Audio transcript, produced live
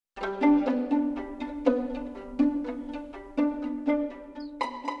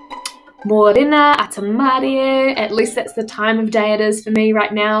Morena, Atamarie, at least that's the time of day it is for me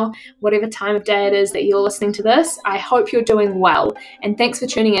right now. Whatever time of day it is that you're listening to this, I hope you're doing well. And thanks for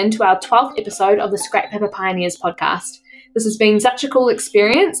tuning in to our 12th episode of the Scrap Paper Pioneers podcast. This has been such a cool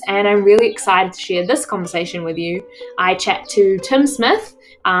experience, and I'm really excited to share this conversation with you. I chat to Tim Smith,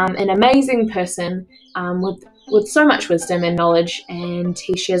 an amazing person with so much wisdom and knowledge, and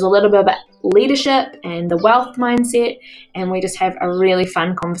he shares a little bit about leadership and the wealth mindset, and we just have a really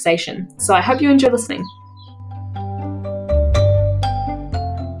fun conversation. So I hope you enjoy listening.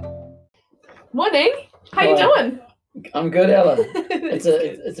 Morning. How you doing? I'm good, Ella.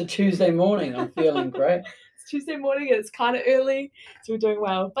 It's a Tuesday morning. I'm feeling great. It's Tuesday morning and it's kind of early, so we're doing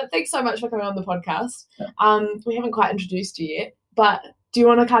well. But thanks so much for coming on the podcast. We haven't quite introduced you yet, but do you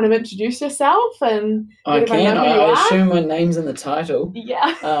want to kind of introduce yourself and I can. I assume my name's in the title.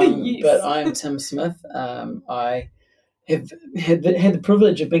 Yeah. Yes. But I'm Tim Smith. I have had the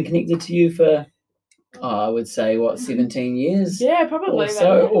privilege of being connected to you for, I would say, 17 years? Yeah, probably.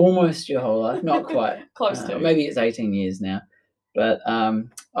 So almost your whole life. Not quite. Close to. Maybe it's 18 years now. But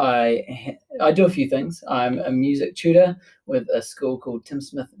I do a few things. I'm a music tutor with a school called Tim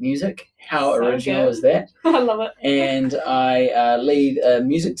Smith Music. How so original is that? I love it. And I lead a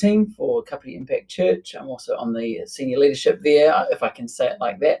music team for Kapiti Impact Church. I'm also on the senior leadership there, if I can say it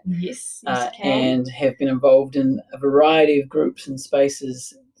like that. Yes, you can. And have been involved in a variety of groups and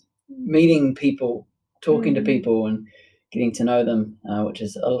spaces, meeting people, talking to people, and getting to know them, which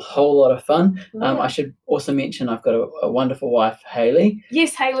is a whole lot of fun. I should also mention I've got a wonderful wife, Hayley.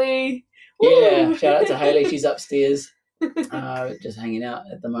 Yes, Hayley. Yeah, shout out to Hayley. She's upstairs, just hanging out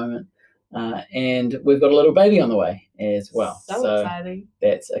at the moment. And we've got a little baby on the way as well. So exciting.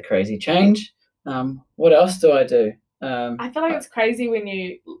 That's a crazy change. What else do I do? I feel like it's crazy when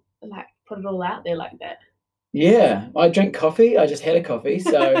you put it all out there like that. Yeah, I drink coffee. I just had a coffee.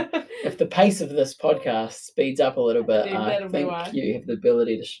 So if the pace of this podcast speeds up a little bit, I think you have the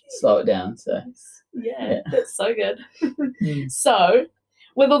ability to slow it down. So yeah, that's so good. So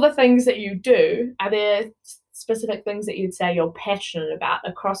with all the things that you do, are there specific things that you'd say you're passionate about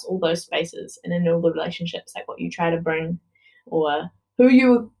across all those spaces and in all the relationships, like what you try to bring, or who you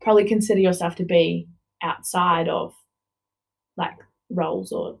would probably consider yourself to be outside of like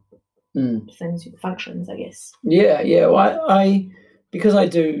roles or things, functions, I guess? Yeah. Well, I because I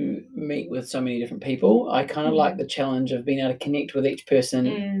do meet with so many different people, I kind of like the challenge of being able to connect with each person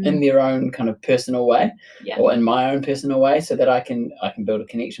in their own kind of personal way, or in my own personal way, so that I can build a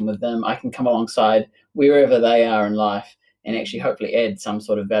connection with them. I can come alongside wherever they are in life and actually hopefully add some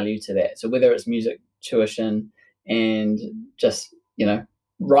sort of value to that. So whether it's music tuition and just,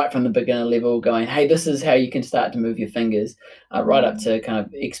 right from the beginner level going, hey, this is how you can start to move your fingers, right up to kind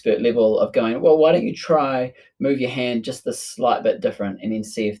of expert level of going, well, why don't you try move your hand just a slight bit different and then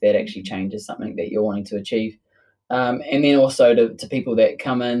see if that actually changes something that you're wanting to achieve. And then also to people that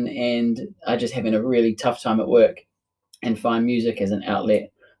come in and are just having a really tough time at work and find music as an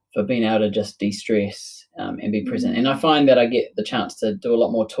outlet for being able to just de-stress and be present. And I find that I get the chance to do a lot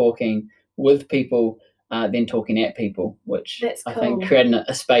more talking with people than talking at people, which I think creating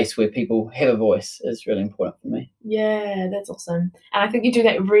a space where people have a voice is really important for me. Yeah, that's awesome. And I think you do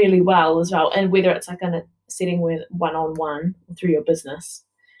that really well as well. And whether it's like in a setting with one-on-one through your business,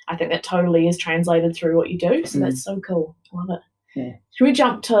 I think that totally is translated through what you do. So that's so cool. I love it. Yeah. Should we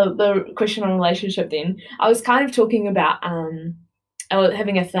jump to the question on relationship then? I was kind of talking about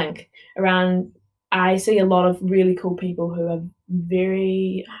having a think around, I see a lot of really cool people who are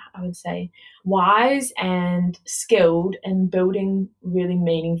very, I would say, wise and skilled in building really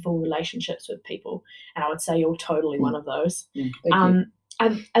meaningful relationships with people. And I would say you're totally one of those. Thank you.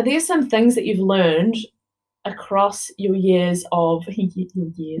 Are there some things that you've learned across your years of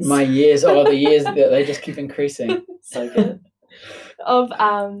My years are the years that they just keep increasing. So good. Of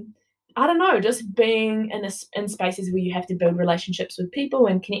I don't know, just being in spaces where you have to build relationships with people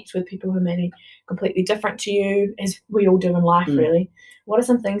and connect with people who may be completely different to you, as we all do in life, really. What are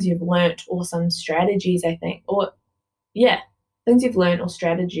some things you've learnt, or some strategies, I think, things you've learnt or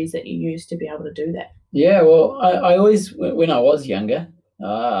strategies that you use to be able to do that? Yeah, well, I always, when I was younger,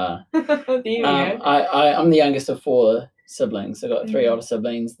 there you go. I'm the youngest of 4 siblings. I've got 3 older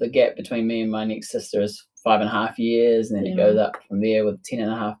siblings. The gap between me and my next sister is 5.5 years, and then it goes up from there with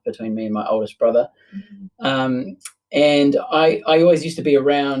 10.5 between me and my oldest brother. And I always used to be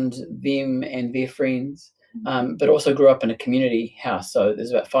around them and their friends, but also grew up in a community house. So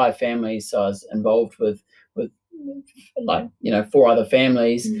there's about 5 families. So I was involved with 4 other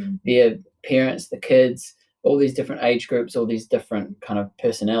families, their parents, the kids, all these different age groups, all these different kind of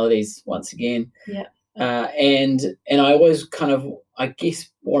personalities once again. Yeah. and I always kind of, I guess,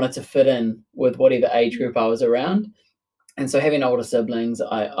 wanted to fit in with whatever age group I was around. And so having older siblings,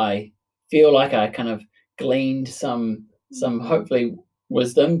 I feel like I kind of gleaned some hopefully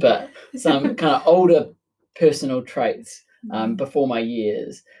wisdom, but some kind of older personal traits before my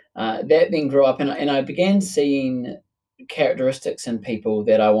years. That then grew up, and I began seeing characteristics in people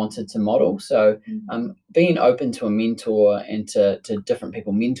that I wanted to model. So being open to a mentor and to different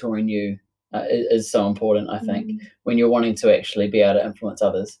people mentoring you is so important, I think, when you're wanting to actually be able to influence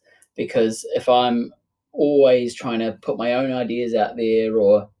others. Because if I'm always trying to put my own ideas out there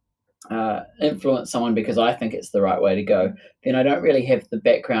or influence someone because I think it's the right way to go, then I don't really have the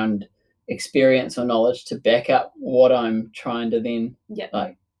background experience or knowledge to back up what I'm trying to then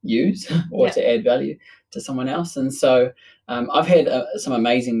use or to add value to someone else. And so I've had some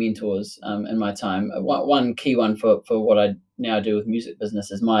amazing mentors in my time. One key one for what I now do with music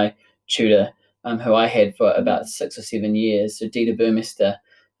business is my tutor, who I had for about 6 or 7 years, so Dieter Burmester.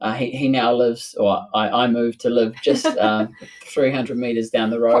 He now lives, or I moved to live just 300 meters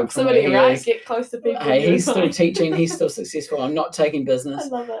down the road. Proximity, from right? Get close to people. Hey, he's still teaching. He's still successful. I'm not taking business. I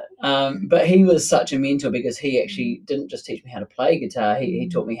love it. But he was such a mentor because he actually didn't just teach me how to play guitar. He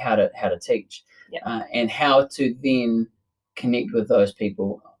taught me how to teach, and how to then connect with those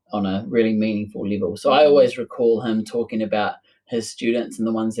people on a really meaningful level. So I always recall him talking about his students and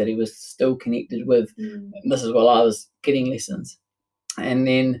the ones that he was still connected with. And this is while I was getting lessons. And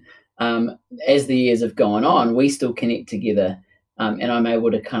then as the years have gone on, we still connect together, and I'm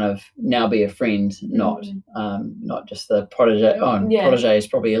able to kind of now be a friend, not just the protege. Protege is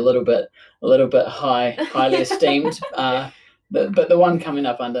probably a little bit highly esteemed, but the one coming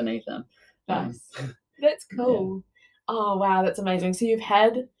up underneath them. Nice. That's cool. Yeah. Oh wow, that's amazing. So you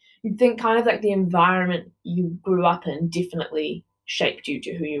think kind of like the environment you grew up in definitely shaped you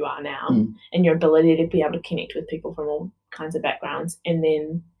to who you are now, and your ability to be able to connect with people from all kinds of backgrounds, and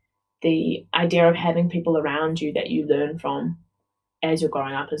then the idea of having people around you that you learn from as you're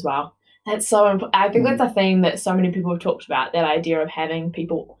growing up as well. That's so important. I think that's a theme that so many people have talked about, that idea of having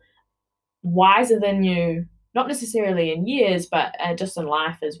people wiser than you, not necessarily in years, but just in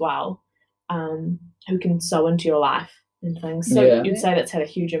life as well, who can sow into your life and things. So you'd say that's had a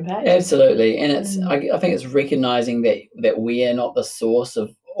huge impact? Absolutely. And it's I think it's recognizing that we are not the source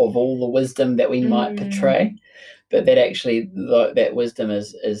of all the wisdom that we might portray, but that actually that wisdom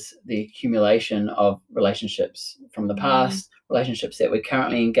is the accumulation of relationships from the past, relationships that we're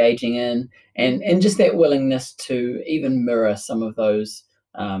currently engaging in, and just that willingness to even mirror some of those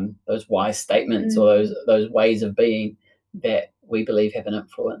wise statements or those ways of being that we believe have an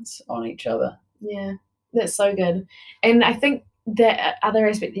influence on each other. Yeah, that's so good. And I think the other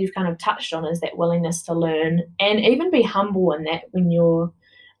aspect that you've kind of touched on is that willingness to learn and even be humble in that when you're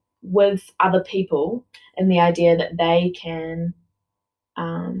with other people, and the idea that they can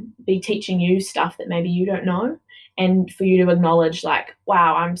be teaching you stuff that maybe you don't know, and for you to acknowledge like,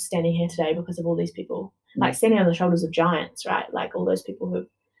 wow, I'm standing here today because of all these people, like standing on the shoulders of giants, right? Like all those people who've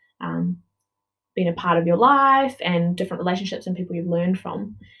been a part of your life and different relationships and people you've learned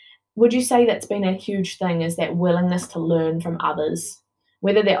from. Would you say that's been a huge thing, is that willingness to learn from others,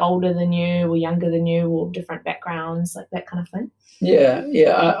 whether they're older than you or younger than you or different backgrounds, like that kind of thing? Yeah.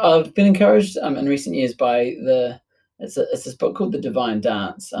 I've been encouraged in recent years by it's this book called The Divine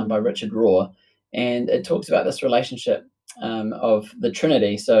Dance by Richard Rohr, and it talks about this relationship of the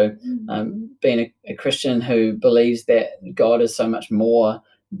Trinity. So being a Christian who believes that God is so much more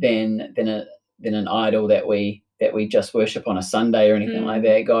than an idol that we just worship on a Sunday or anything like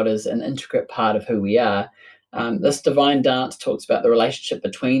that. God is an intricate part of who we are. This divine dance talks about the relationship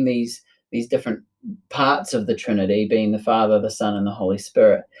between these different parts of the Trinity, being the Father, the Son, and the Holy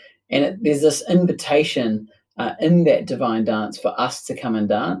Spirit. And there's this invitation in that divine dance for us to come and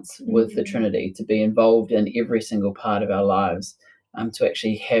dance with the Trinity, to be involved in every single part of our lives, to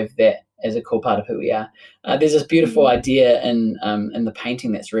actually have that as a core part of who we are. There's this beautiful idea in the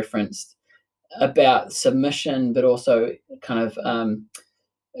painting that's referenced about submission, but also kind of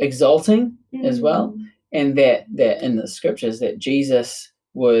exalting as well, and that in the scriptures that Jesus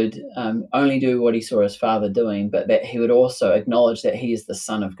would only do what he saw his Father doing, but that he would also acknowledge that he is the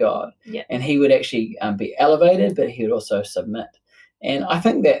Son of God, and he would actually be elevated, but he would also submit. And I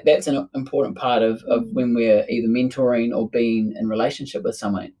think that that's an important part of when we're either mentoring or being in relationship with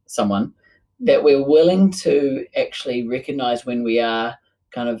someone, that we're willing to actually recognize when we are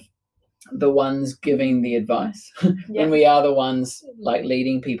kind of the ones giving the advice, when we are the ones like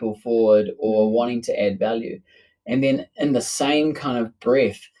leading people forward or wanting to add value. And then in the same kind of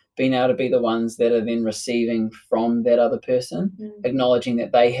breath, being able to be the ones that are then receiving from that other person, acknowledging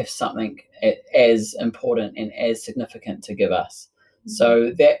that they have something as important and as significant to give us.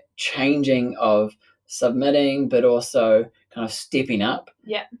 So that changing of submitting, but also kind of stepping up,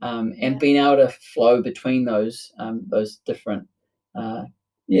 and being able to flow between those different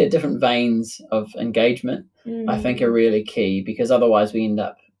different veins of engagement, I think are really key, because otherwise we end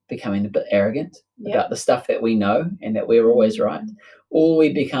up becoming a bit arrogant about the stuff that we know and that we're always right, or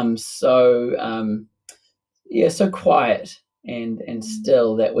we become so so quiet and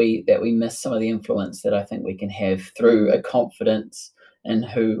still that we miss some of the influence that I think we can have through a confidence in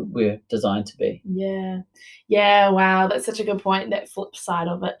who we're designed to be. Wow, that's such a good point. That flip side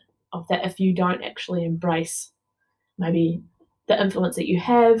of it, of that, if you don't actually embrace maybe the influence that you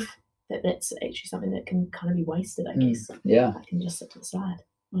have, that's actually something that can kind of be wasted, I guess. I can just sit to the side.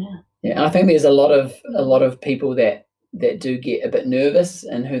 And I think there's a lot of people that do get a bit nervous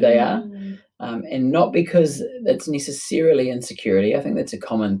in who they are, and not because it's necessarily insecurity. I think that's a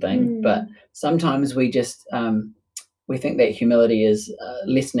common thing, but sometimes we just we think that humility is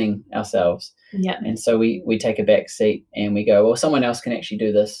lessening ourselves, and so we take a back seat and we go, well, someone else can actually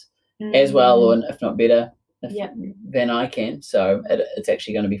do this as well, or if not better than I can, so it's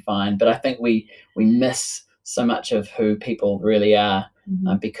actually going to be fine. But I think we miss so much of who people really are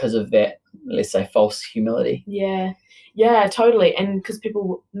because of that, let's say, false humility. Totally. And because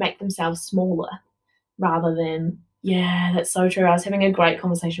people make themselves smaller rather than, that's so true. I was having a great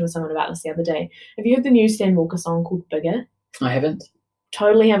conversation with someone about this the other day. Have you heard the new Stan Walker song called Bigger? I haven't.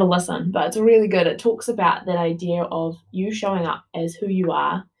 Totally have a listen, but it's really good. It talks about that idea of you showing up as who you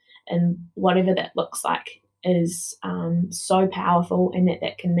are, and whatever that looks like is so powerful, and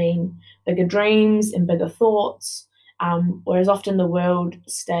that can mean bigger dreams and bigger thoughts, whereas often the world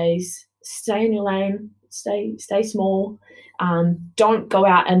stay in your lane, stay small, don't go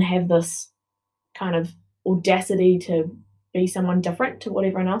out and have this kind of audacity to be someone different to what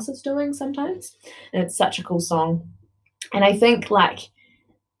everyone else is doing sometimes. And it's such a cool song. And I think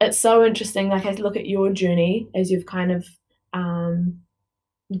it's so interesting, like I look at your journey as you've kind of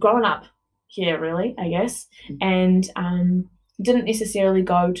grown up here, really, I guess, and didn't necessarily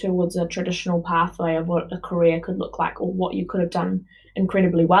go towards a traditional pathway of what a career could look like, or what you could have done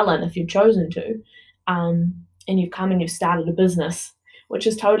incredibly well in if you'd chosen to, and you've come and you've started a business, which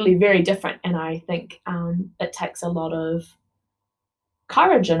is totally very different. And I think it takes a lot of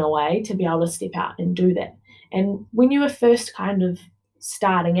courage in a way to be able to step out and do that. And when you were first kind of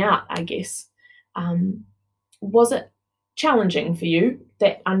starting out, I guess, was it challenging for you,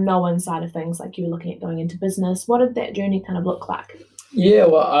 that unknown side of things, like you were looking at going into business? What did that journey kind of look like?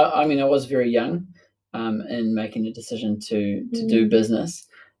 Well, I mean, I was very young in making a decision to do business,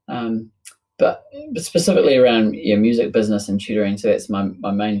 but specifically around music business and tutoring, so that's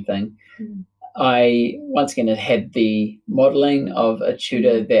my main thing. I once again had the modelling of a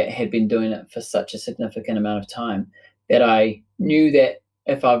tutor that had been doing it for such a significant amount of time, that I knew that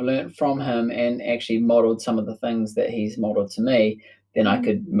if I've learnt from him and actually modelled some of the things that he's modelled to me, then I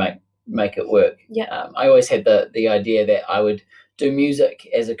could make it work. I always had the idea that I would do music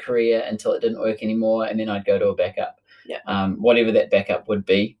as a career until it didn't work anymore, and then I'd go to a backup. Whatever that backup would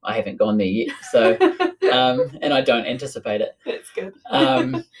be. I haven't gone there yet, so and I don't anticipate it. That's good.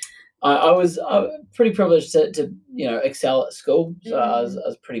 I was pretty privileged to excel at school, so I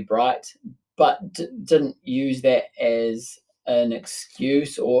was pretty bright, but didn't use that as an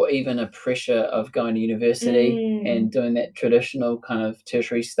excuse or even a pressure of going to university and doing that traditional kind of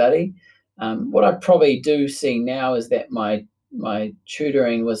tertiary study. What I probably do see now is that my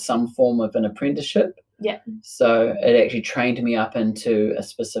tutoring was some form of an apprenticeship. So it actually trained me up into a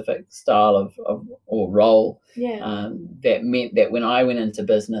specific style of or role. That meant that when I went into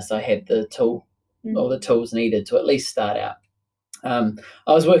business, I had all the tools needed to at least start out.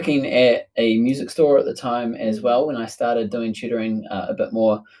 I was working at a music store at the time as well when I started doing tutoring a bit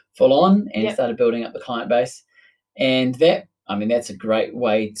more full on and started building up the client base. And that's a great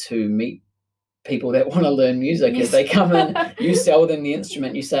way to meet people that want to learn music. As they come in, you sell them the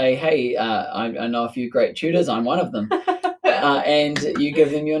instrument, you say, hey, I know a few great tutors, I'm one of them, and you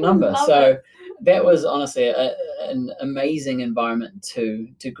give them your number. That was honestly an amazing environment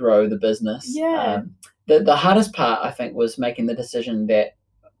to grow the business. The hardest part, I think, was making the decision that,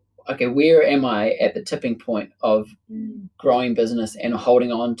 okay, where am I at the tipping point of growing business and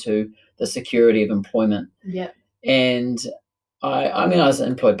holding on to the security of employment? And I was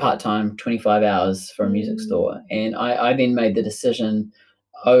employed part-time, 25 hours for a music store. And I then made the decision,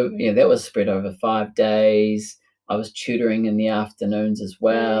 that was spread over 5 days. I was tutoring in the afternoons as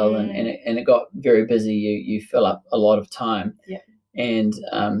well. And it got very busy. You fill up a lot of time. and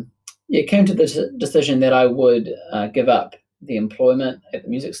came to the decision that I would give up the employment at the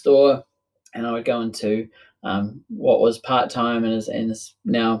music store, and I would go into what was part-time and is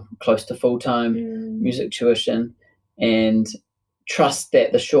now close to full-time music tuition, and trust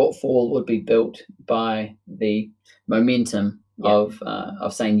that the shortfall would be built by the momentum of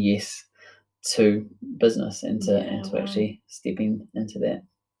saying yes to business and to actually stepping into that.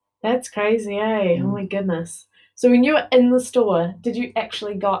 That's crazy, eh? Oh my goodness. So when you were in the store, did you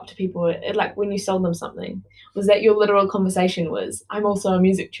actually go up to people, like when you sold them something? Was that your literal conversation was, I'm also a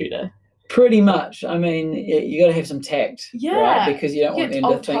music tutor? Pretty much. I mean, you got to have some tact, right? Because you don't want them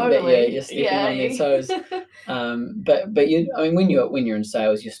to think that you're stepping on their toes. But when you're in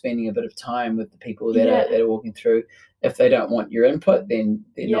sales, you're spending a bit of time with the people that are walking through. If they don't want your input, then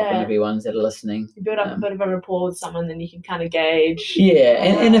they're not going to be ones that are listening. You build up a bit of a rapport with someone, then you can kind of gauge. Yeah,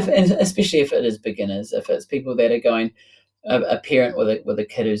 and especially if it is beginners, if it's people that are going, a parent with a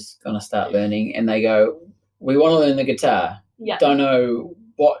kid who's going to start learning, and they go, we want to learn the guitar. Yeah. Don't know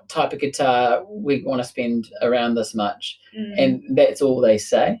what type of guitar we want to spend around this much, and that's all they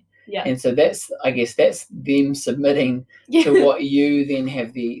say. Yeah. And so that's them submitting to what you then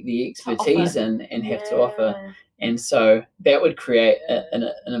have the expertise and have to offer. And so that would create an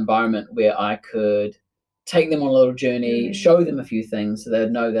environment where I could take them on a little journey, show them a few things so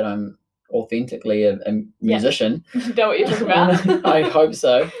they'd know that I'm authentically a musician. You know what you're talking about? I hope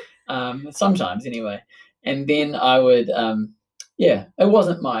so. Sometimes anyway. And then I would, it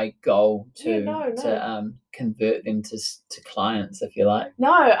wasn't my goal to convert them to clients, if you like.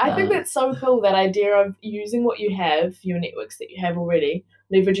 No, I think that's so cool, that idea of using what you have, your networks that you have already,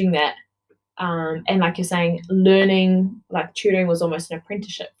 leveraging that. And like you're saying, learning, like tutoring was almost an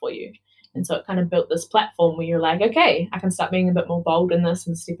apprenticeship for you. And so it kind of built this platform where you're like, okay, I can start being a bit more bold in this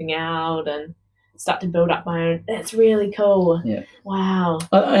and stepping out and start to build up my own. That's really cool. Yeah. Wow.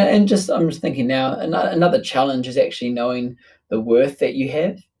 I'm just thinking now, another challenge is actually knowing the worth that you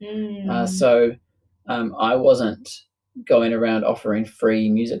have. So I wasn't going around offering free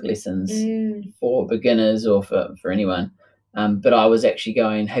music lessons for beginners or for anyone. But I was actually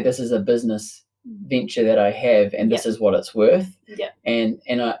going, hey, this is a business venture that I have, and this is what it's worth. Yeah. And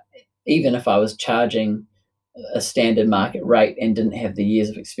even if I was charging a standard market rate and didn't have the years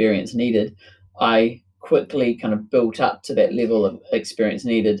of experience needed, I quickly kind of built up to that level of experience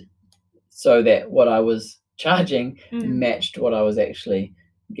needed, so that what I was charging matched what I was actually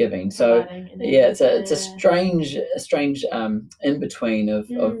giving. So it's a strange in between of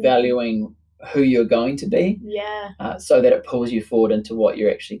valuing who you're going to be, so that it pulls you forward into what you're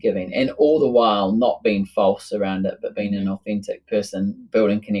actually giving, and all the while not being false around it, but being an authentic person,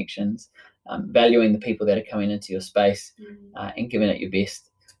 building connections, valuing the people that are coming into your space, and giving it your best.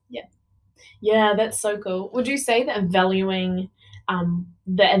 Yeah, that's so cool. Would you say that valuing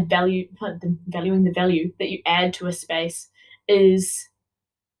the value that you add to a space is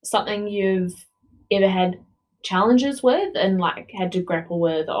something you've ever had challenges with and like had to grapple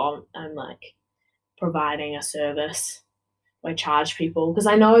with on like providing a service or charge people? Because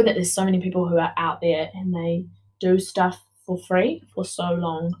I know that there's so many people who are out there and they do stuff for free for so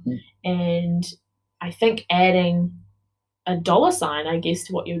long, and I think adding a dollar sign, I guess,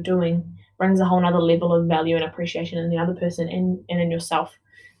 to what you're doing brings a whole nother level of value and appreciation in the other person and in yourself.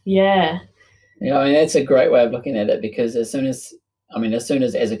 I mean, that's a great way of looking at it, because as soon as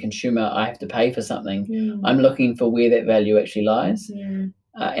as a consumer I have to pay for something, I'm looking for where that value actually lies.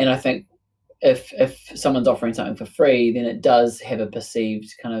 And I think if someone's offering something for free, then it does have a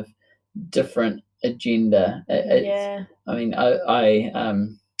perceived kind of different agenda. I mean, I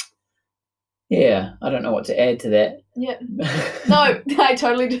don't know what to add to that. Yeah. No, I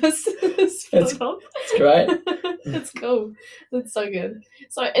totally just It's great. That's cool. That's so good.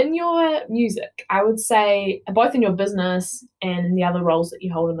 So in your music, I would say, both in your business and in the other roles that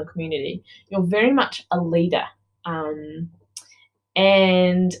you hold in the community, you're very much a leader. And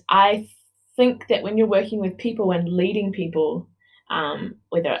I think that when you're working with people and leading people,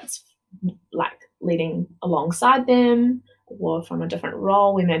 whether it's like leading alongside them or from a different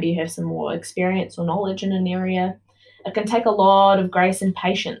role where maybe you have some more experience or knowledge in an area, it can take a lot of grace and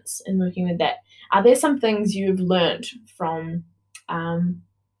patience in working with that. Are there some things you've learned from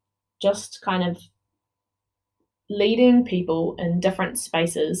just kind of leading people in different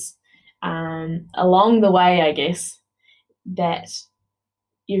spaces along the way, I guess, that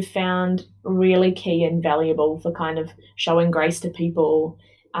you've found really key and valuable for kind of showing grace to people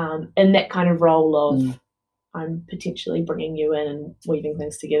in that kind of role of I'm potentially bringing you in and weaving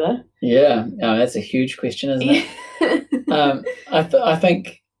things together? Yeah, that's a huge question, isn't it? I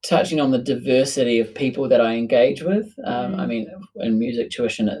think touching on the diversity of people that I engage with. I mean, in music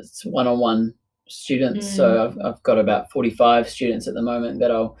tuition, it's one-on-one students. So I've got about 45 students at the moment that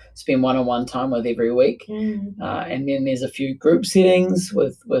I'll spend one-on-one time with every week. And then there's a few group settings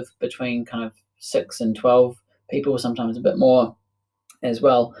with between kind of 6 and 12 people, sometimes a bit more as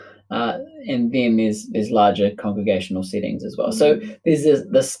well. And then there's larger congregational settings as well. So there's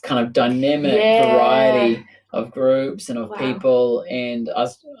this kind of dynamic variety of groups and of people. And I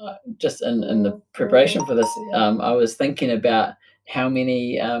was just in the preparation for this, I was thinking about how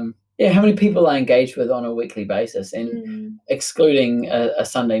many people I engage with on a weekly basis, and excluding a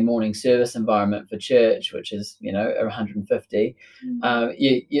Sunday morning service environment for church, which is 150.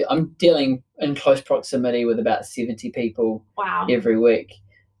 I'm dealing in close proximity with about 70 people every week,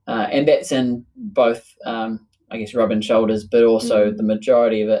 and that's in both I guess rubbing shoulders, but also the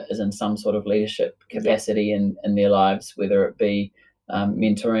majority of it is in some sort of leadership capacity in their lives, whether it be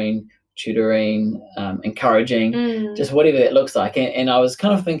mentoring, tutoring, encouraging, just whatever that looks like. And I was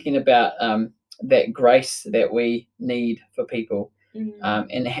kind of thinking about that grace that we need for people,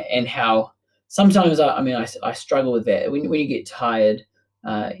 and how sometimes I struggle with that. When you get tired,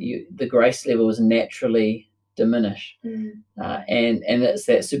 the grace levels naturally diminish, and it's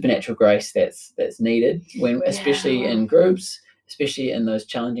that supernatural grace that's needed when, especially in groups, especially in those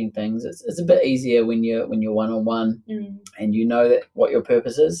challenging things. It's a bit easier when you're one-on-one, and you know that what your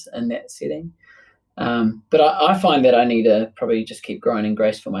purpose is in that setting. But I find that I need to probably just keep growing in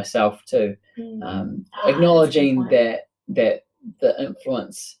grace for myself too, acknowledging that the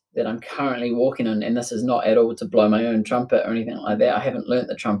influence that I'm currently walking in, and this is not at all to blow my own trumpet or anything like that. I haven't learnt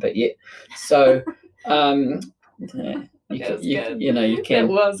the trumpet yet, so you can. It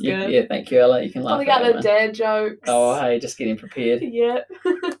was good. Yeah, thank you, Ella. You can laugh. We got the dad jokes. Oh, hey, just getting prepared. Yeah.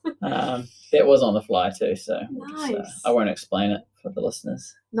 That was on the fly too, so nice. I won't explain it for the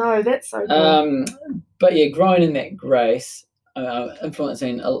listeners. No, that's so cool. But yeah, growing in that grace,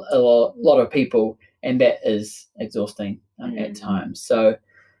 influencing a lot of people, and that is exhausting at times. So,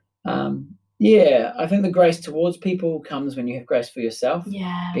 I think the grace towards people comes when you have grace for yourself.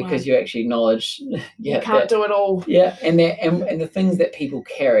 Yeah, because you actually acknowledge you can't do it all. Yeah, and the things that people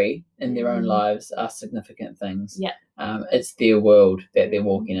carry in their own lives are significant things. Yeah, it's their world that they're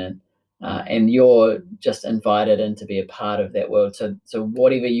walking in, and you're just invited in to be a part of that world. So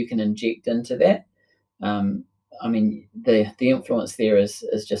whatever you can inject into that, I mean, the influence there is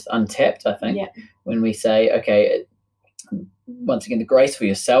just untapped. I think when we say, okay, once again, the grace for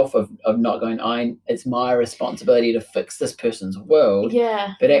yourself of not going, it's my responsibility to fix this person's world.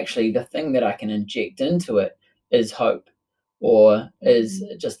 Yeah. But actually, the thing that I can inject into it is hope, or is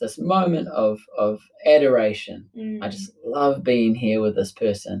just this moment of adoration. I just love being here with this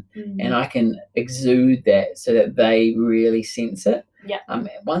person, and I can exude that so that they really sense it. Yeah.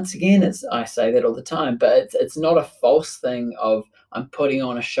 Once again, I say that all the time, but it's not a false thing of I'm putting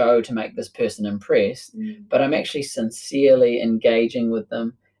on a show to make this person impressed, but I'm actually sincerely engaging with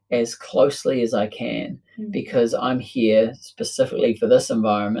them as closely as I can, because I'm here specifically for this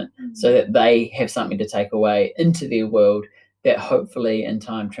environment, so that they have something to take away into their world that hopefully in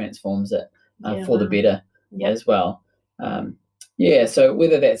time transforms it for the better as well. So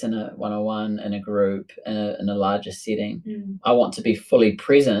whether that's in a one-on-one, in a group, in a larger setting, I want to be fully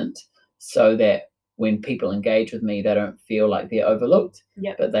present so that when people engage with me, they don't feel like they're overlooked,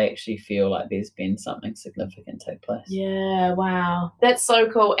 but they actually feel like there's been something significant take place. Yeah, wow. That's so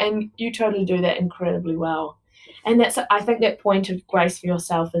cool. And you totally do that incredibly well. And I think that point of grace for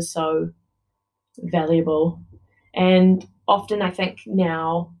yourself is so valuable. And often I think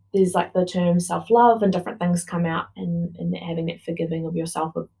now there's like the term self-love and different things come out, and having that forgiving of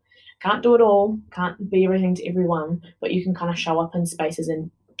yourself of can't do it all, can't be everything to everyone, but you can kind of show up in spaces and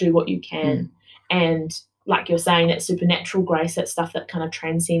do what you can. And like you're saying, that supernatural grace, that stuff that kind of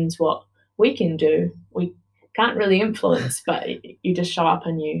transcends what we can do. We can't really influence, but you just show up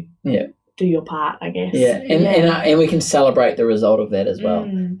and you do your part, I guess. Yeah, and we can celebrate the result of that as well.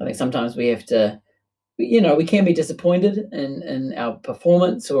 I think sometimes we have to, we can be disappointed in our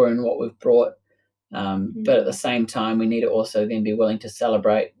performance or in what we've brought, but at the same time, we need to also then be willing to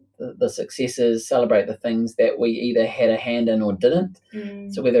celebrate the successes, celebrate the things that we either had a hand in or didn't.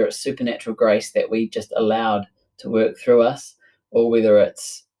 So whether it's supernatural grace that we just allowed to work through us, or whether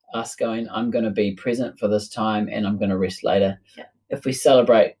it's us going, I'm going to be present for this time and I'm going to rest later. Yeah. If we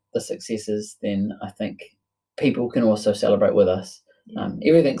celebrate the successes, then I think people can also celebrate with us.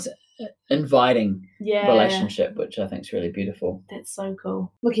 Everything's inviting relationship, which I think is really beautiful. That's so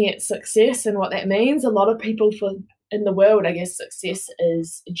cool. Looking at success and what that means, a lot of people in the world, I guess success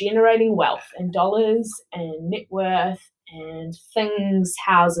is generating wealth and dollars and net worth and things,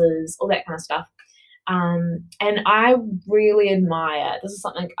 houses, all that kind of stuff. And I really admire, this is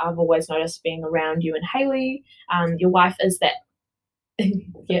something I've always noticed being around you and Hayley. Your wife is that.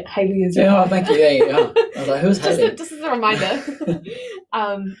 Yeah, Hayley is your wife. Thank you. Yeah. I was like, who's Hayley? Just as a reminder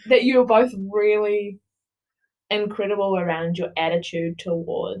that you're both really incredible around your attitude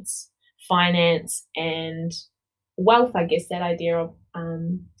towards finance and wealth. I guess that idea of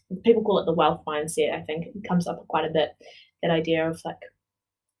people call it the wealth mindset. I think it comes up quite a bit, that idea of like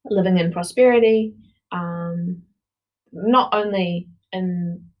living in prosperity, not only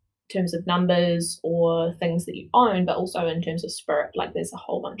in terms of numbers or things that you own, but also in terms of spirit. Like there's a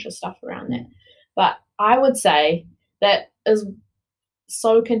whole bunch of stuff around that. But I would say that is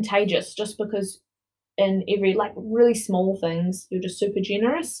so contagious, just because in every like really small things you're just super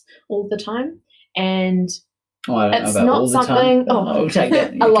generous all the time. And it's not something I'll take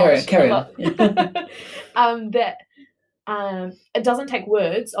that. Carry on. That it doesn't take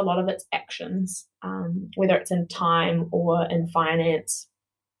words. A lot of it's actions, whether it's in time or in finance.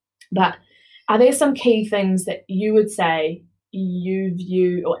 But are there some key things that you would say you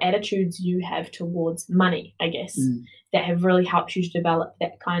view, or attitudes you have towards money, I guess, that have really helped you to develop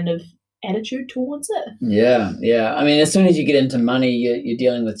that kind of attitude towards it? Yeah. I mean, as soon as you get into money, you're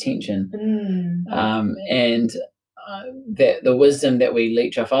dealing with tension, and that the wisdom that we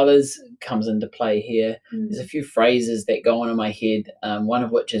leech off others comes into play here. There's a few phrases that go on in my head, one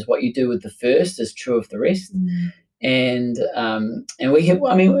of which is, what you do with the first is true of the rest. And we have,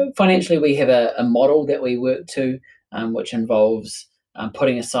 I mean, financially we have a model that we work to, which involves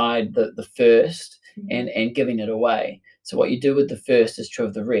putting aside the first and giving it away. So what you do with the first is true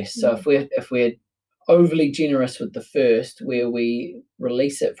of the rest. So if we're overly generous with the first, where we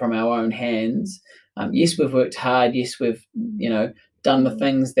release it from our own hands, yes, we've worked hard, yes, we've done the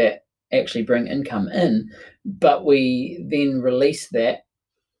things that actually bring income in, but we then release that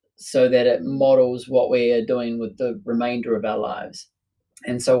so that it models what we are doing with the remainder of our lives.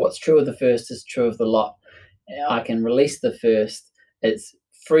 And so what's true of the first is true of the lot. I can release the first. It's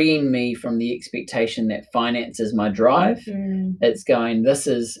freeing me from the expectation that finance is my drive. It's going, this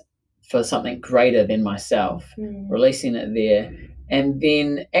is for something greater than myself, releasing it there. And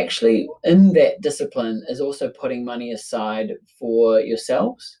then actually in that discipline is also putting money aside for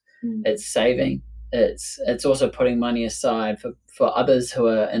yourselves. It's saving. It's also putting money aside for others who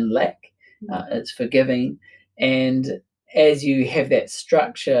are in lack. It's forgiving. And as you have that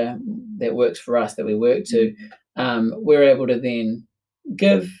structure that works for us, that we work to, we're able to then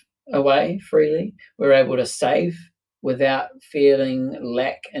give away freely. We're able to save without feeling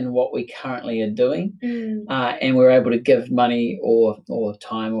lack in what we currently are doing. And we're able to give money or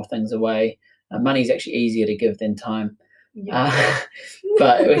time or things away. Money is actually easier to give than time.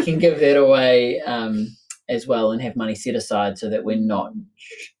 But we can give that away as well, and have money set aside so that we're not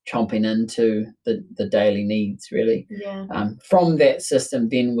chomping into the daily needs, really. From that system,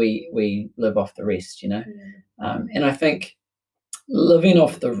 then we live off the rest, and I think living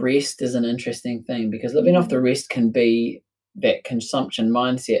off the rest is an interesting thing, because living off the rest can be that consumption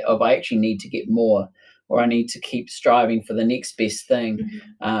mindset of, I actually need to get more, or I need to keep striving for the next best thing,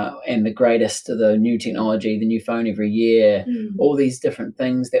 and the greatest, the new technology, the new phone every year, all these different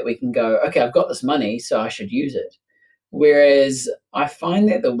things that we can go, okay, I've got this money, so I should use it. Whereas I find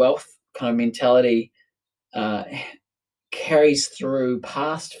that the wealth kind of mentality carries through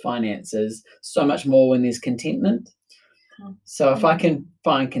past finances so much more when there's contentment. So if I can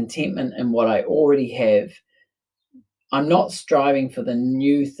find contentment in what I already have, I'm not striving for the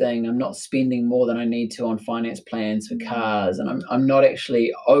new thing. I'm not spending more than I need to on finance plans for cars, and I'm not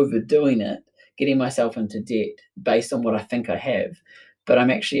actually overdoing it, getting myself into debt based on what I think I have. But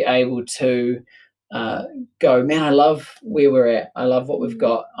I'm actually able to go, man, I love where we're at. I love what we've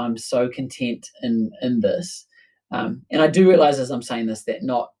got. I'm so content in this. And I do realize as I'm saying this that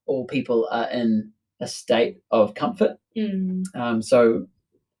not all people are in a state of comfort. So,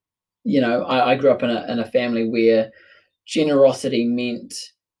 I grew up in a family where generosity meant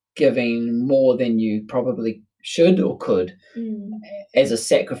giving more than you probably should or could as a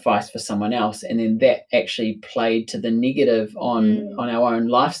sacrifice for someone else, and then that actually played to the negative on our own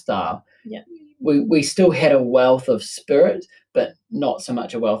lifestyle. We still had a wealth of spirit, but not so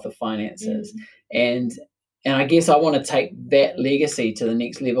much a wealth of finances. And I guess I want to take that legacy to the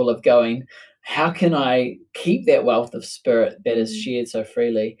next level of going, how can I keep that wealth of spirit that is shared so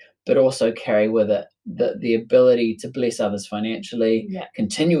freely, but also carry with it the ability to bless others financially,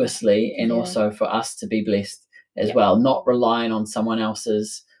 continuously, and also for us to be blessed as well, not relying on someone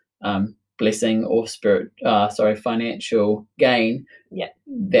else's blessing or financial gain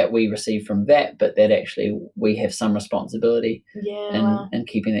that we receive from that, but that actually we have some responsibility in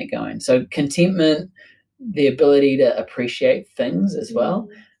keeping that going. So contentment, the ability to appreciate things as well,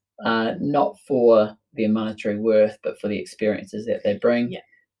 not for their monetary worth, but for the experiences that they bring,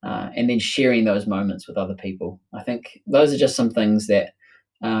 and then sharing those moments with other people. I think those are just some things that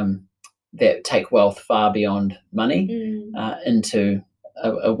that take wealth far beyond money into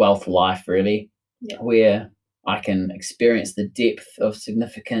a wealth life, really, where I can experience the depth of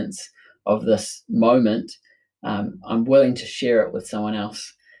significance of this moment. I'm willing to share it with someone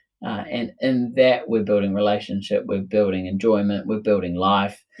else. And in that, we're building relationship, we're building enjoyment, we're building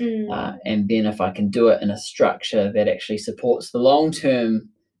life. And then if I can do it in a structure that actually supports the long-term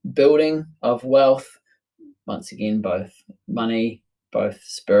building of wealth, once again, both money, both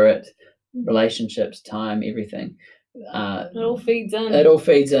spirit, relationships, time, everything. It all feeds in.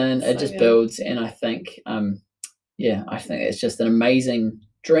 It just builds. And I think, I think it's just an amazing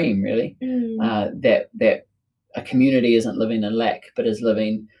dream, really, that a community isn't living in lack, but is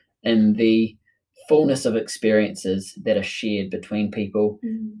living in the fullness of experiences that are shared between people,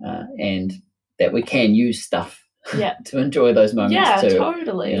 and that we can use stuff to enjoy those moments too.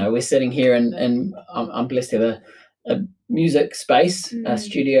 Totally. We're sitting here and I'm blessed to have a music space, a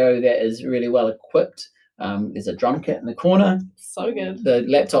studio that is really well equipped. There's a drum kit in the corner. So good. The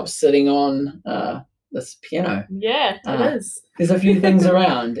laptop's sitting on this piano. Yeah, it is. There's a few things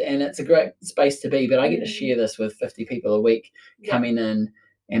around, and it's a great space to be, but I get to share this with 50 people a week coming in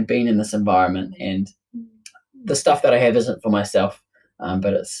and being in this environment, and the stuff that I have isn't for myself,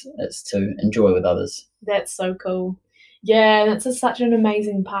 but it's to enjoy with others. That's so cool. Yeah, that's such an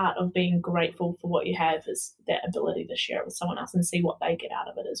amazing part of being grateful for what you have, is that ability to share it with someone else and see what they get out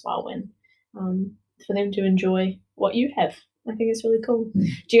of it as well, when for them to enjoy what you have. I think it's really cool.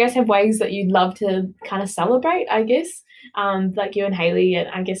 Do you guys have ways that you'd love to kind of celebrate, I guess? Like you and Hayley, and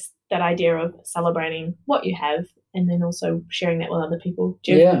I guess that idea of celebrating what you have and then also sharing that with other people.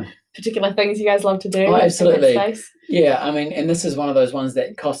 Do you have particular things you guys love to do? Oh, absolutely. Yeah, I mean, and this is one of those ones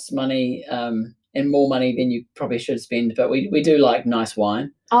that costs money, and more money than you probably should spend, but we do like nice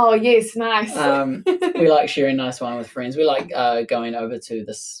wine. Oh, yes, nice. We like sharing nice wine with friends. We like going over to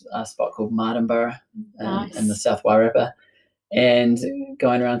this spot called Martinborough in the South Wairarapa, and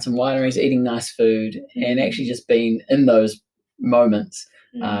going around some wineries, eating nice food, and actually just being in those moments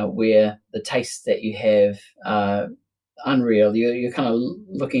where the tastes that you have are unreal. You're kind of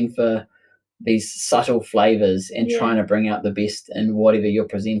looking for these subtle flavors and trying to bring out the best in whatever you're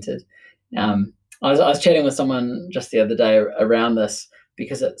presented. I was chatting with someone just the other day around this,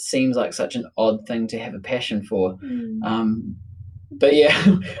 because it seems like such an odd thing to have a passion for. But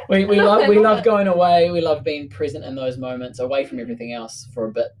yeah, we love going away. We love being present in those moments, away from everything else for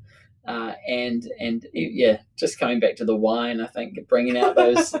a bit. And just coming back to the wine, I think bringing out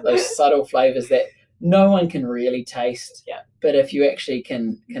those subtle flavors that no one can really taste. But if you actually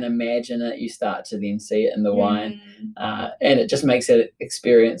can imagine it, you start to then see it in the wine, and it just makes it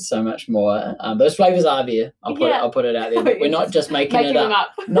experience so much more. Those flavors are there. I'll put it out there. We're not just making it up.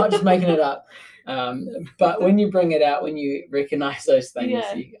 Not just making it up. But when you bring it out, when you recognize those things,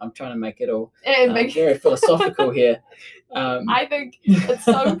 I'm trying to make it all very philosophical here. I think it's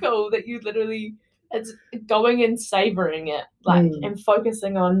so cool that you literally, it's going and savoring it, like, and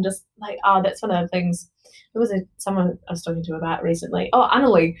focusing on just like, that's one of the things. There was someone I was talking to about recently. Oh,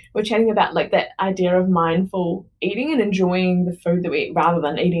 Annalie, we're chatting about like that idea of mindful eating and enjoying the food that we eat rather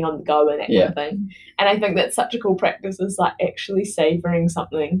than eating on the go and that kind of thing. And I think that's such a cool practice, is like actually savoring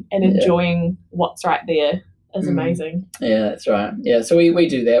something and enjoying what's right there is amazing. Yeah, that's right. Yeah, so we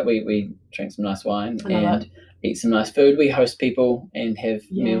do that. We drink some nice wine and eat some nice food. We host people and have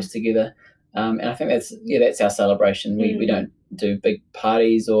meals together. And I think that's our celebration. We don't do big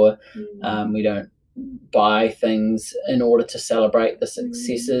parties, or we don't buy things in order to celebrate the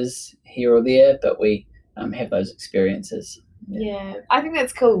successes here or there, but we have those experiences. I think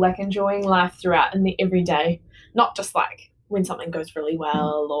that's cool, like enjoying life throughout in the everyday, not just like when something goes really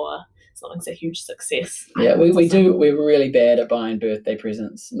well or something's a huge success. We're really bad at buying birthday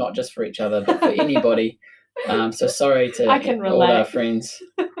presents, not just for each other but for anybody. So sorry to all our friends.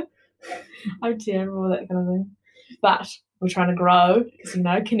 I'm terrible at that kind of thing, but we're trying to grow, because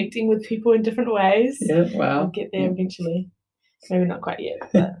connecting with people in different ways. We'll get there eventually. Maybe not quite yet,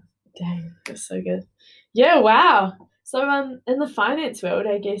 but dang, that's so good. Wow. So in the finance world,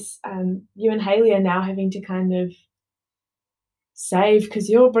 I guess you and Hayley are now having to kind of save, because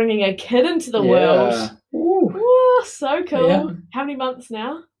you're bringing a kid into the world. Ooh. Ooh, so cool. How many months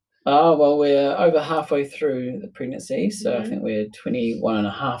now? Oh, well, we're over halfway through the pregnancy, so I think we're 21 and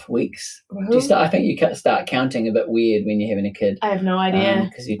a half weeks. I think you start counting a bit weird when you're having a kid. I have no idea.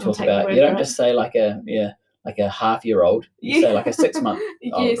 Because you talk about, you don't just say like a half-year-old, you say like a 6-month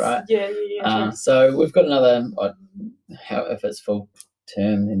old, right? Yeah. So we've got another, if it's full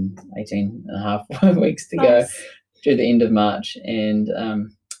term, then 18 and a half weeks to go through the end of March. And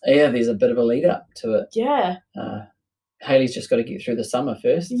there's a bit of a lead up to it. Yeah. Haley's just got to get through the summer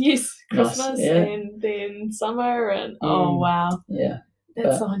first. Yes, Christmas and then summer, and oh wow, yeah,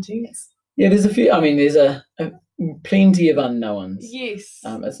 that's so intense. Yeah, there's a few. I mean, there's a plenty of unknowns. Yes,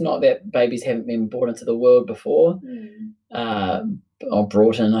 it's not that babies haven't been brought into the world before, or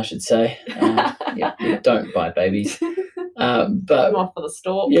brought in, I should say. Don't buy babies. But off for the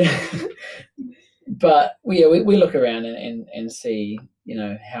stalk. Yeah, but we look around and see,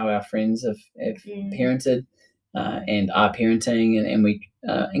 how our friends have parented. And are parenting, and we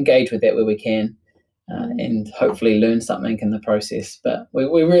engage with that where we can, and hopefully learn something in the process. But we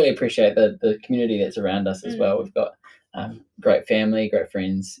really appreciate the community that's around us as well. We've got great family, great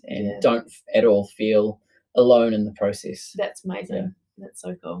friends, and don't at all feel alone in the process. That's amazing. Yeah. That's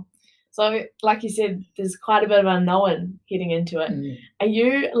so cool. So, like you said, there's quite a bit of unknown getting into it. Are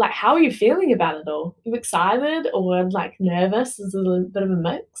you how are you feeling about it all? Are you excited or nervous? Is it a bit of a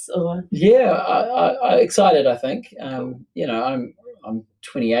mix? Or I'm excited. I think I'm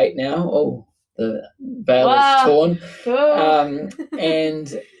 28 now. Oh, the veil is torn. Cool.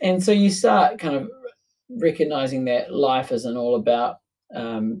 And so you start kind of recognizing that life isn't all about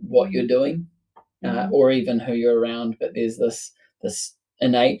what you're doing, or even who you're around, but there's this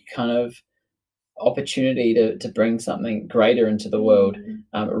innate kind of opportunity to bring something greater into the world,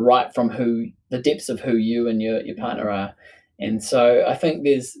 right from the depths of who you and your partner are. And so I think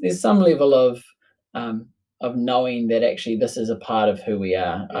there's some level of knowing that actually this is a part of who we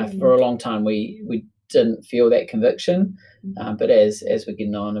are. For a long time we didn't feel that conviction, but as we're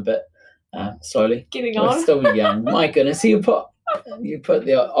getting on a bit, slowly, we're still young. My goodness, you put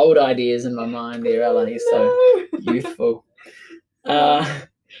the old ideas in my mind there, Ella. You're so youthful.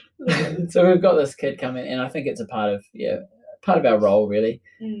 So we've got this kid coming, and I think it's a part of our role, really.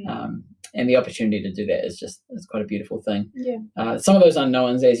 And the opportunity to do that it's quite a beautiful thing. Some of those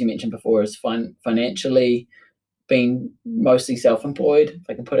unknowns, as you mentioned before, is financially being mostly self-employed, if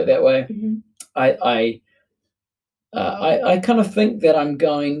I can put it that way. I kind of think that I'm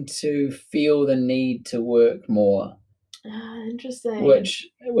going to feel the need to work more. Interesting. Which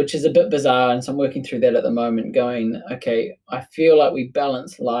is a bit bizarre, and so I'm working through that at the moment, going, okay, I feel like we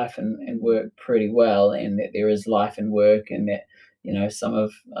balance life and work pretty well, and that there is life and work, and that some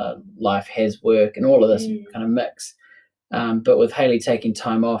of life has work, and all of this kind of mix. But with Haley taking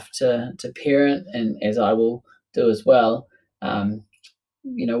time off to parent, and as I will do as well,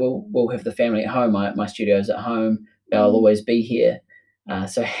 we'll have the family at home. My studio's at home. They'll always be here.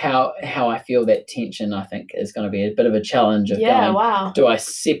 So how I feel that tension, I think, is going to be a bit of a challenge of going, do I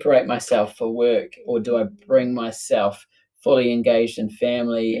separate myself for work, or do I bring myself fully engaged in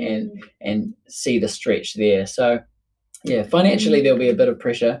family and see the stretch there? So financially there'll be a bit of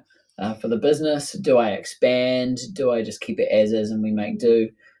pressure for the business. Do I expand? Do I just keep it as is and we make do?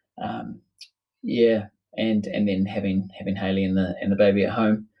 And then having Haley and the baby at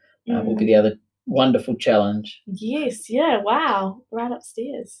home will be the other wonderful challenge. Yes, wow, right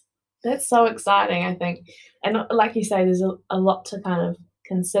upstairs. That's so exciting, I think. And like you say, there's a lot to kind of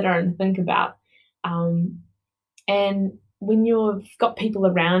consider and think about. And when you've got people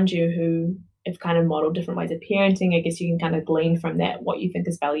around you who have kind of modeled different ways of parenting, I guess you can kind of glean from that what you think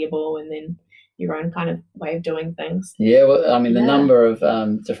is valuable, and then your own kind of way of doing things. Yeah, well, I mean, the number of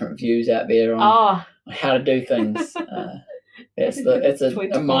different views out there on how to do things. It's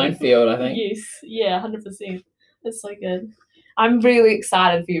a minefield, I think. Yes, 100%. It's so good. I'm really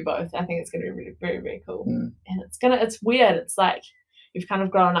excited for you both. I think it's going to be really, very, very cool. And it's weird. It's like you've kind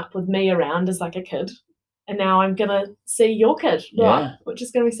of grown up with me around as like a kid, and now I'm going to see your kid, which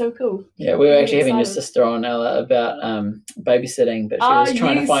is going to be so cool. Yeah, we were actually having your sister on, Ella, about babysitting, but she was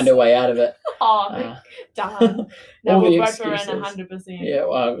trying to find her way out of it. Darn. No, we'll both are in 100%. Yeah,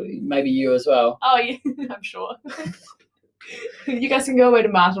 well, maybe you as well. Oh, yeah, I'm sure. You guys can go away to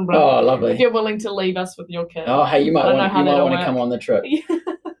Martinborough. Oh, lovely. If you're willing to leave us with your kid. Oh, hey, you might want to come on the trip.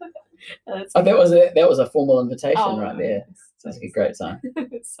 That was a formal invitation right there. Sounds like a great time.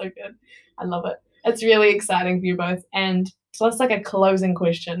 It's so good. I love it. It's really exciting for you both. And so that's like a closing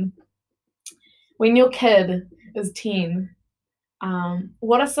question. When your kid is 10,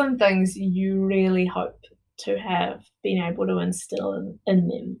 what are some things you really hope to have been able to instill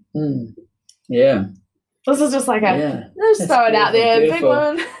in them? Yeah. This is just like let's throw it out there, big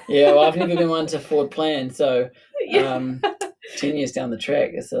one. Yeah, well, I've never been one to forward plan, so 10 years down the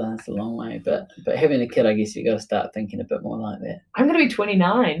track, it's a long way. But having a kid, I guess you got to start thinking a bit more like that. I'm going to be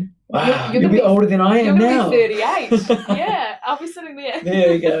 29. Wow, you'll be older than I am now. You're going to be 38. Yeah, I'll be sitting there.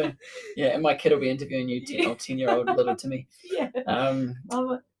 There you go. Yeah, and my kid will be interviewing you, 10-year-old little Timmy. Yeah.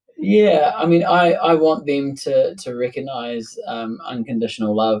 Love it. Yeah, I mean, I want them to recognise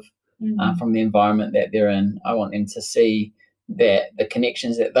unconditional love from the environment that they're in. I want them to see that the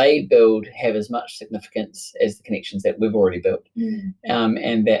connections that they build have as much significance as the connections that we've already built.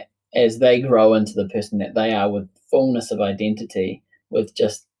 And that as they grow into the person that they are with fullness of identity, with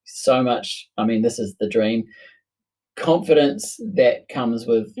just so much, I mean, this is the dream, confidence that comes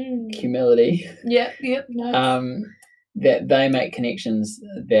with humility. Yeah, nice. That they make connections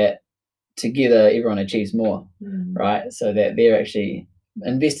that together everyone achieves more, right? So that they're actually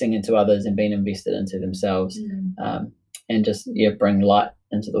investing into others and being invested into themselves, and just bring light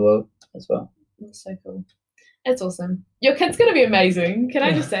into the world as well. That's so cool. That's awesome. Your kid's going to be amazing. Can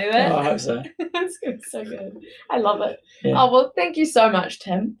I just say that? Oh, I hope so. It's going to be so good. I love it. Yeah. Oh, well, thank you so much,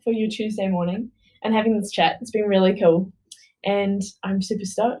 Tim, for your Tuesday morning and having this chat. It's been really cool. And I'm super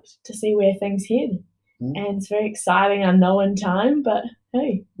stoked to see where things head. And it's very exciting, unknown time, but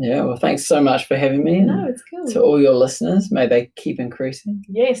hey. Yeah, well, thanks so much for having me. No, it's cool. To all your listeners, may they keep increasing.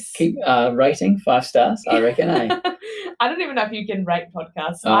 Yes. Keep rating 5 stars, I reckon, eh? I don't even know if you can rate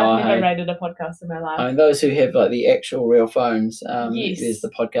podcasts. I've never rated a podcast in my life. I mean, those who have like the actual real phones, there's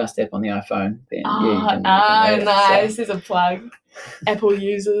the podcast app on the iPhone. Then, you can nice. There's a plug. Apple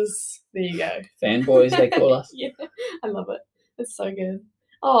users. There you go. Fanboys, they call us. Yeah, I love it. It's so good.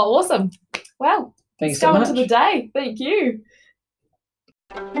 Oh, awesome. Well. Thanks so much. Let's go into the day. Thank you.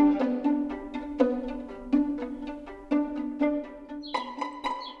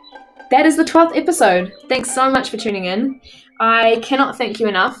 That is the 12th episode. Thanks so much for tuning in. I cannot thank you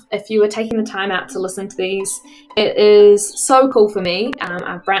enough if you are taking the time out to listen to these. It is so cool for me.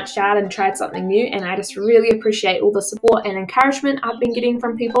 I've branched out and tried something new, and I just really appreciate all the support and encouragement I've been getting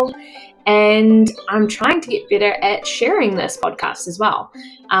from people. And I'm trying to get better at sharing this podcast as well.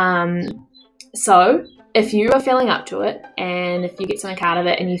 So if you are feeling up to it, and if you get something out of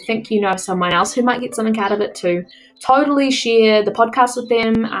it, and you think you know someone else who might get something out of it too, totally share the podcast with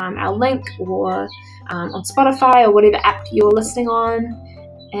them, our link, or on Spotify or whatever app you're listening on,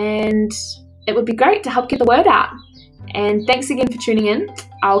 and it would be great to help get the word out. And thanks again for tuning in.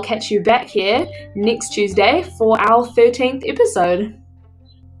 I'll catch you back here next Tuesday for our 13th episode.